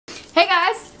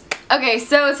Okay,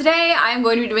 so today I'm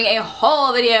going to be doing a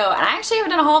haul video, and I actually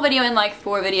haven't done a haul video in like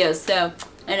 4 videos, so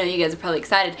I know you guys are probably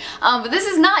excited. But this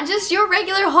is not just your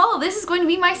regular haul. This is going to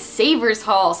be my Savers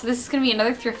haul. So this is going to be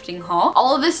another thrifting haul.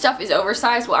 All of this stuff is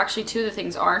oversized. Well, actually 2 of the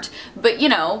things aren't, but you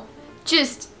know,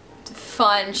 just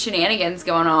fun shenanigans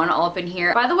going on all up in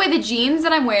here. By the way, the jeans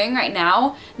that I'm wearing right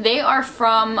now, they are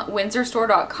from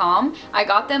windsorstore.com. I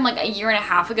got them like a year and a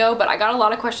half ago, but I got a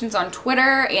lot of questions on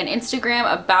Twitter and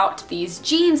Instagram about these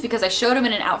jeans because I showed them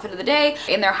in an outfit of the day,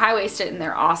 and they're high-waisted and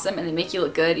they're awesome and they make you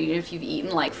look good. Even if you've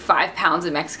eaten like 5 pounds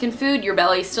of Mexican food, your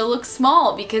belly still looks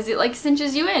small because it like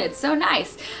cinches you in. It's so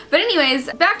nice. But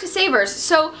anyways, back to Savers.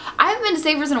 So I haven't been to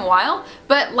Savers in a while,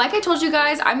 but like I told you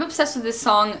guys, I'm obsessed with this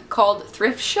song called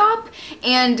Thrift Shop,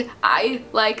 and I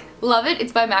like love it.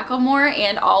 It's by Macklemore,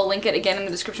 and I'll link it again in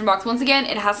the description box. Once again,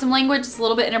 it has some language, it's a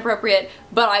little bit inappropriate,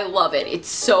 but I love it. It's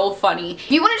so funny.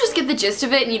 If you want to just get the gist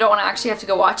of it and you don't want to actually have to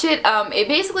go watch it, it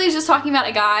basically is just talking about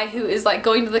a guy who is like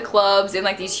going to the clubs in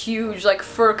like these huge like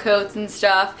fur coats and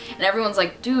stuff, and everyone's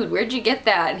like, dude, where'd you get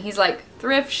that? And he's like,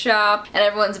 thrift shop, and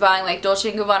everyone's buying like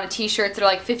Dolce & Gabbana t-shirts that are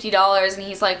like $50, and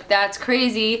he's like, that's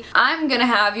crazy. I'm gonna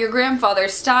have your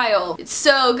grandfather's style. It's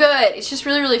so good. It's just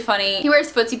really, really funny. He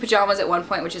wears footsie pajamas at one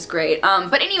point, which is great.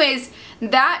 But anyways,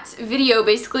 that video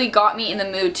basically got me in the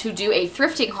mood to do a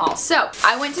thrifting haul. So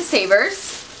I went to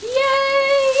Savers.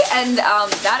 Yay! And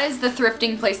that is the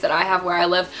thrifting place that I have where I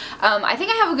live. I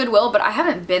think I have a Goodwill, but I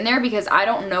haven't been there because I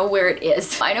don't know where it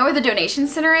is. I know where the donation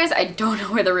center is. I don't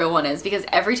know where the real one is because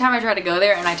every time I try to go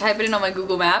there and I type it in on my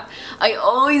Google map, I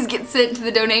always get sent to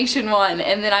the donation one,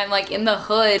 and then I'm like in the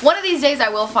hood. One of these days I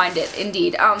will find it,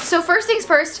 indeed. So first things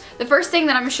first, the first thing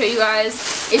that I'm gonna show you guys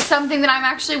is something that I'm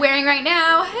actually wearing right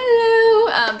now.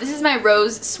 Hello! This is my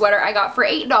rose sweater I got for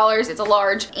 $8. It's a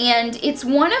large, and it's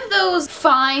one of those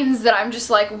finds that I'm just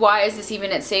like, why is this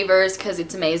even at Savers? Because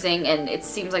it's amazing, and it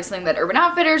seems like something that Urban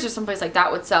Outfitters or someplace like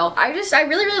that would sell. I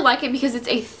really, really like it because it's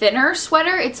a thinner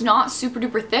sweater. It's not super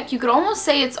duper thick. You could almost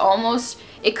say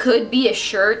it could be a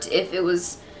shirt if it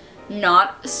was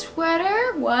not a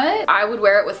sweater. What? I would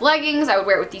wear it with leggings, I would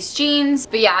wear it with these jeans,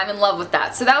 but yeah, I'm in love with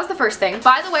that. So that was the first thing.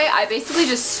 By the way, I basically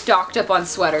just stocked up on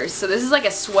sweaters. So this is like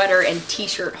a sweater and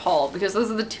t-shirt haul because those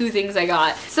are the 2 things I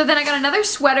got. So then I got another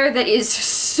sweater that is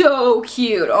so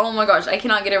cute. Oh my gosh, I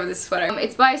cannot get over this sweater.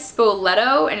 It's by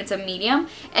Spoleto and it's a medium,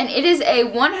 and it is a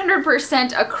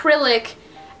 100% acrylic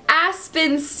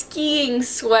Aspen skiing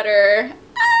sweater.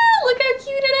 Ah, look how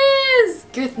cute it is!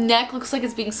 Your neck looks like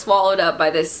it's being swallowed up by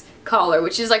this collar,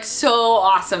 which is like so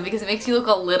awesome because it makes you look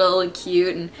a little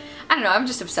cute, and I don't know, I'm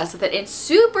just obsessed with it. It's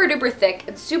super duper thick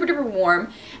and super duper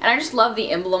warm, and I just love the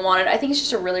emblem on it. I think it's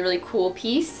just a really, really cool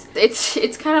piece.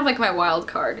 It's kind of like my wild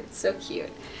card. It's so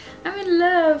cute. I'm in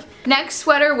love. Next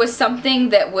sweater was something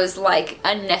that was like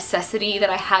a necessity that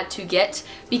I had to get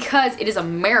because it is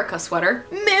America sweater.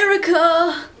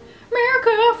 America!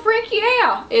 America, freak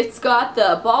yeah! It's got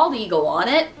the bald eagle on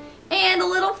it and a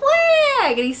little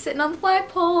flag, and he's sitting on the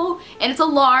flagpole, and it's a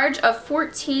large of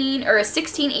 14 or a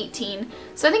 16-18,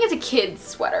 so I think it's a kid's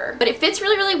sweater, but it fits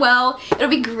really, really well. It'll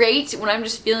be great when I'm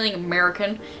just feeling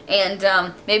American,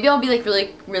 and maybe I'll be like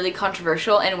really, really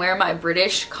controversial and wear my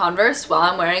British Converse while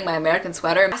I'm wearing my American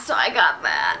sweater. So I got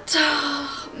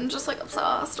that. I'm just like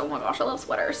obsessed. Oh my gosh, I love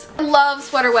sweaters. I love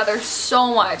sweater weather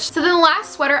so much. So then the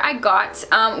last sweater I got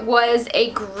was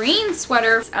a green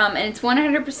sweater, and it's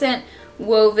 100%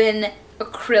 woven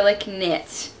acrylic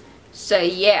knit. So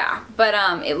yeah, but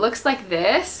it looks like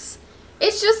this.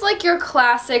 It's just like your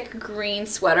classic green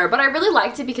sweater, but I really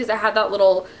liked it because it had that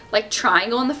little like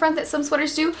triangle in the front that some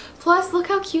sweaters do. Plus, look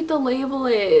how cute the label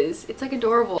is. It's like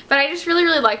adorable. But I just really,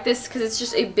 really like this because it's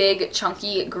just a big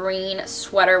chunky green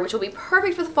sweater, which will be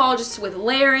perfect for the fall just with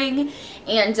layering.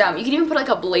 And you can even put like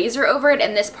a blazer over it,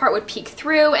 and this part would peek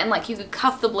through, and like you could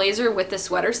cuff the blazer with the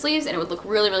sweater sleeves and it would look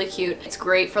really, really cute. It's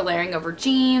great for layering over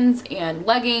jeans and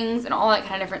leggings and all that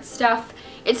kind of different stuff.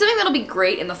 It's something that'll be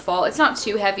great in the fall. It's not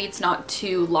too heavy, it's not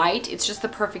too light, it's just the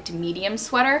perfect medium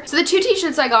sweater. So the 2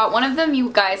 t-shirts I got, one of them you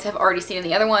guys have already seen, and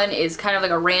the other one is kind of like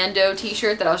a rando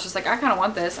t-shirt that I was just like, I kind of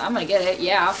want this, I'm gonna get it,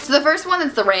 yeah. So the first one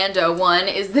that's the rando one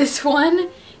is this one.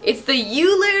 It's the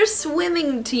Euler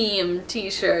Swimming Team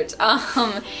t-shirt. It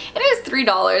was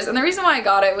 $3, and the reason why I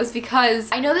got it was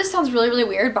because I know this sounds really, really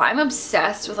weird, but I'm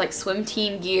obsessed with like swim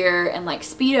team gear and like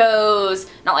Speedos.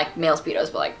 Not like male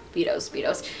Speedos, but like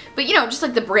Speedos. But you know, just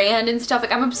like the brand and stuff.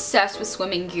 Like I'm obsessed with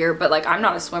swimming gear, but like I'm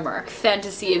not a swimmer.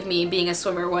 Fantasy of me being a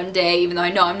swimmer one day, even though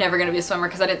I know I'm never gonna be a swimmer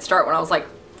because I didn't start when I was like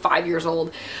 5 years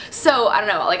old. So I don't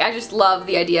know, like I just love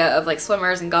the idea of like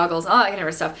swimmers and goggles and all that kind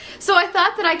of stuff. So I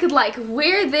thought that I could like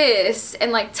wear this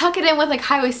and like tuck it in with like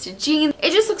high-waisted jeans.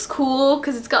 It just looks cool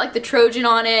because it's got like the Trojan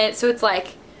on it, so it's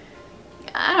like,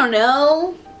 I don't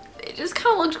know, it just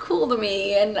kind of looked cool to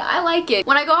me and I like it.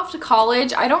 When I go off to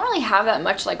college, I don't really have that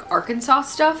much like Arkansas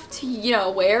stuff to, you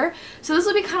know, wear. So this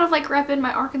will be kind of like repping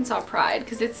my Arkansas pride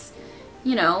because it's,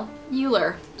 you know,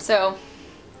 Euler. So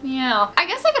yeah. I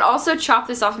guess I could also chop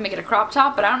this off and make it a crop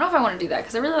top, but I don't know if I want to do that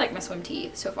because I really like my swim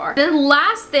tee so far. The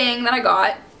last thing that I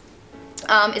got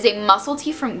is a muscle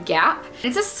tee from Gap.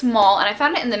 It's a small and I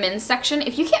found it in the men's section.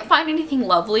 If you can't find anything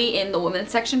lovely in the women's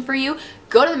section for you,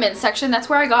 go to the men's section. That's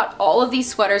where I got all of these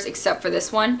sweaters except for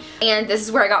this one. And this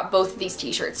is where I got both of these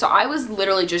t-shirts. So I was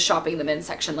literally just shopping the men's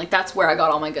section. Like that's where I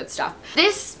got all my good stuff.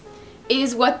 This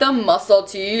is what the muscle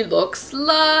tee looks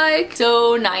like.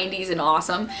 So 90s and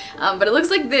awesome. But it looks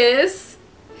like this.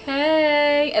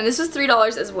 Hey. And this was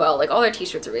 $3 as well. Like all their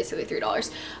t-shirts are basically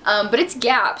 $3. But it's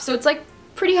Gap, so it's like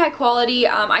pretty high quality.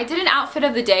 I did an outfit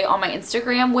of the day on my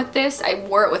Instagram with this. I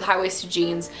wore it with high-waisted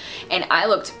jeans and I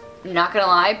looked, not gonna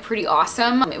lie, pretty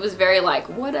awesome. It was very like,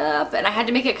 what up? And I had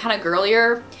to make it kind of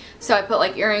girlier, so I put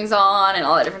like earrings on and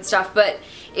all that different stuff, but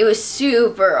it was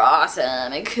super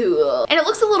awesome and cool. And it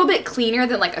looks a little bit cleaner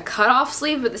than like a cut-off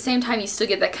sleeve, but at the same time you still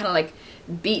get that kind of like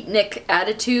beatnik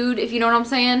attitude, if you know what I'm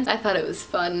saying. I thought it was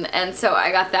fun, and so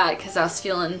I got that because I was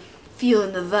feeling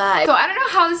the vibe. So I don't know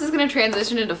how this is gonna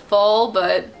transition into fall,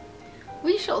 but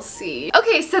we shall see.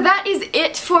 Okay, so that is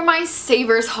it for my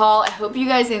Savers haul. I hope you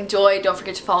guys enjoyed. Don't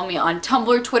forget to follow me on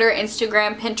Tumblr, Twitter,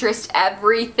 Instagram, Pinterest,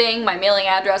 everything. My mailing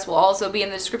address will also be in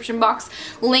the description box.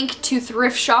 Link to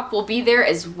Thrift Shop will be there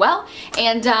as well.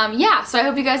 And yeah, so I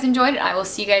hope you guys enjoyed it. I will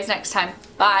see you guys next time.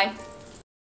 Bye.